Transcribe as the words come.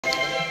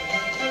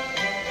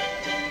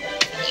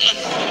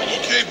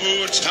Okay,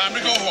 Boo, it's time to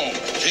go home.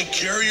 Take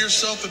care of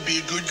yourself and be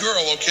a good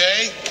girl,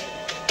 okay?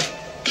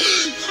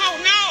 Oh,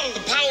 no!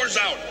 The power's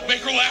out.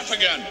 Make her laugh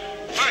again.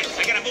 All right,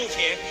 I gotta move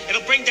here.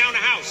 It'll bring down the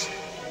house.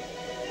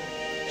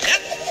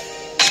 Yep.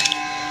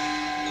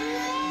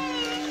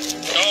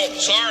 Oh,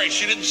 sorry,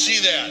 she didn't see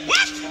that.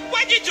 What?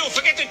 What'd you do?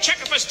 Forget to check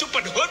if her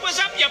stupid hood was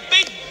up, you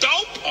big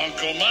dope?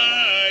 Uncle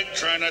Mike,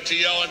 try not to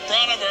yell in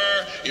front of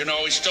her. You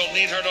know, we still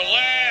need her to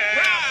laugh.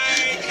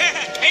 Right.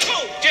 Hey,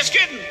 Boo, just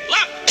kidding.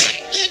 Look.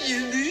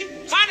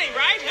 Funny,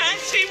 right? Huh?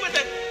 See with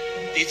the...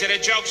 These are the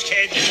jokes,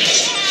 kid.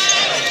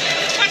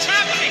 What's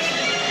happening?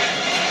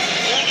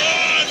 Hold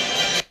on.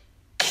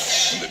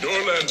 When the door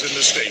lands in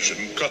the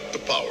station, cut the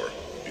power.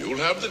 You'll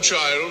have the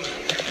child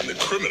and the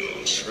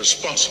criminals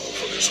responsible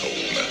for this whole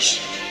mess.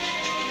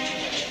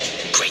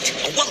 Great.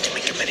 A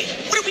welcoming committee.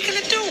 What are we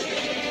gonna do?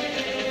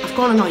 I've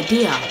got an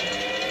idea.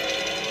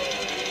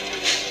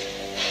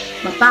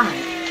 My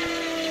bag.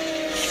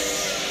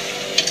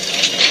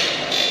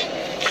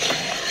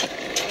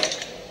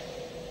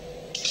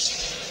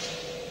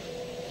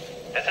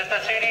 This is the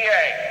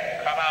CDA.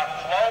 Come out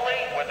slowly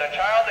with the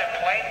child in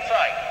plain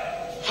sight.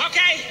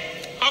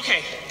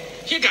 Okay.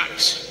 You got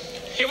us.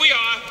 Here we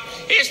are.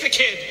 Here's the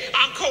kid.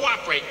 I'll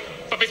cooperate.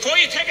 But before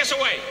you take us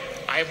away,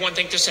 I have one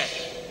thing to say.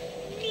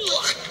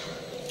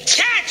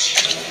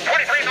 Catch!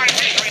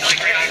 2319,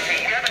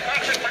 2319. You have a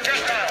toxic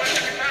projectile. What's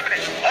happening?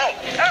 Oh,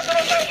 after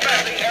the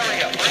suspect in the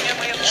area. Bring in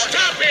reinforcements.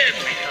 Stop him!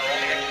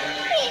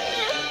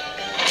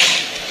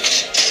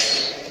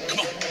 Come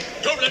on.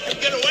 Don't let him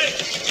get away.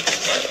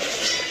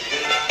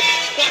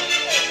 What?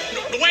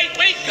 No, wait.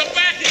 Come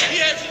back.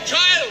 He has a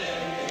child.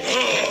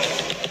 Oh.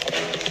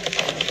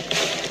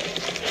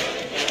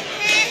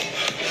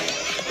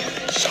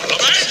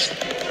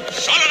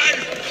 Solomon!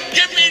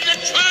 Give me the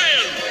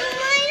child!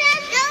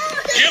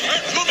 Give her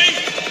to me!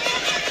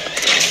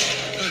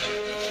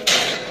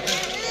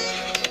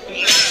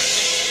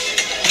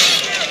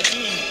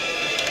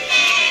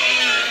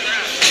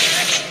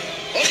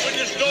 Open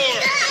this door!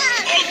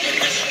 Open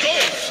this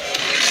door!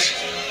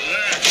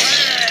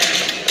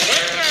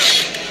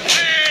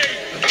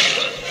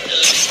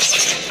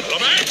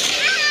 Solomon!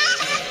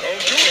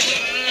 Don't do it!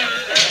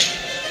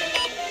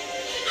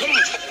 Come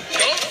on!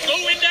 Don't go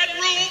in that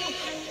room!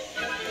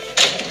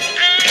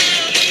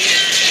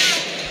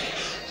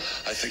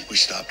 I think we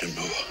stopped him,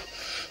 Boo.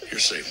 You're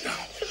safe now.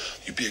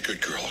 You be a good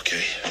girl,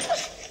 okay?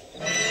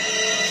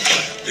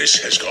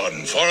 This has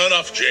gone far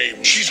enough,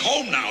 James. She's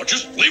home now.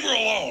 Just leave her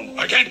alone.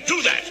 I can't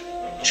do that.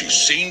 She's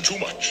seen too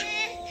much.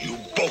 You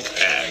both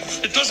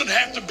have. It doesn't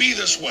have to be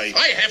this way.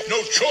 I have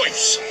no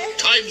choice.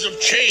 Times have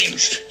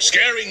changed.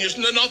 Scaring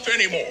isn't enough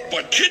anymore.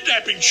 But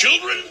kidnapping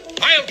children?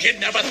 I'll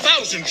kidnap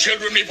 1,000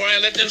 children before I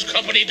let this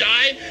company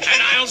die,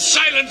 and I'll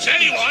silence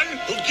anyone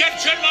who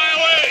gets in my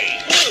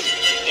way.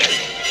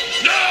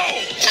 No!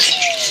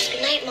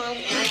 Good night, Mom.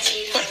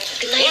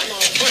 Good night,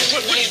 Mom.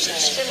 What is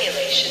this?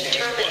 Simulation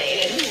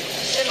terminated.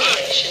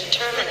 Simulation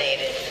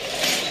terminated.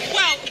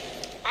 Well,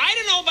 I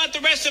don't know about the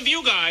rest of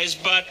you guys,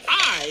 but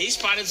I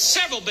spotted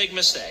several big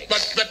mistakes.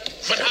 But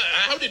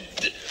how did...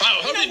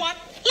 You know what?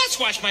 Let's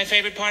watch my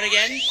favorite part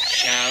again,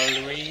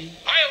 shall we?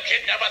 I'll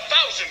kidnap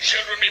 1,000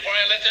 children before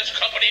I let this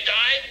company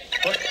die.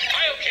 What?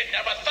 I'll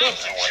kidnap 1,000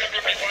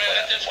 children before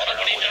I let this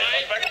company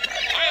die.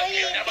 I'll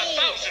kidnap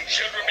 1,000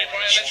 children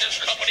before I let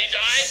this company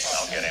die.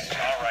 I'll get him.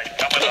 All right,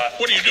 come with us.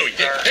 What are you doing?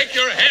 Sir. Take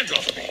your hands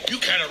off of me. You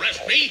can't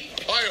arrest me.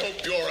 I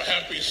hope you're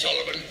happy,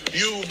 Sullivan.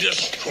 You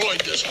destroyed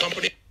this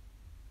company.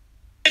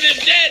 It is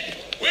dead.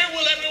 Where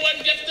will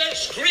everyone get their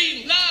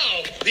scream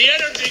now? The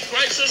energy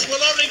crisis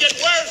will only get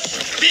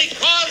worse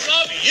because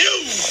of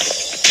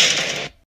you.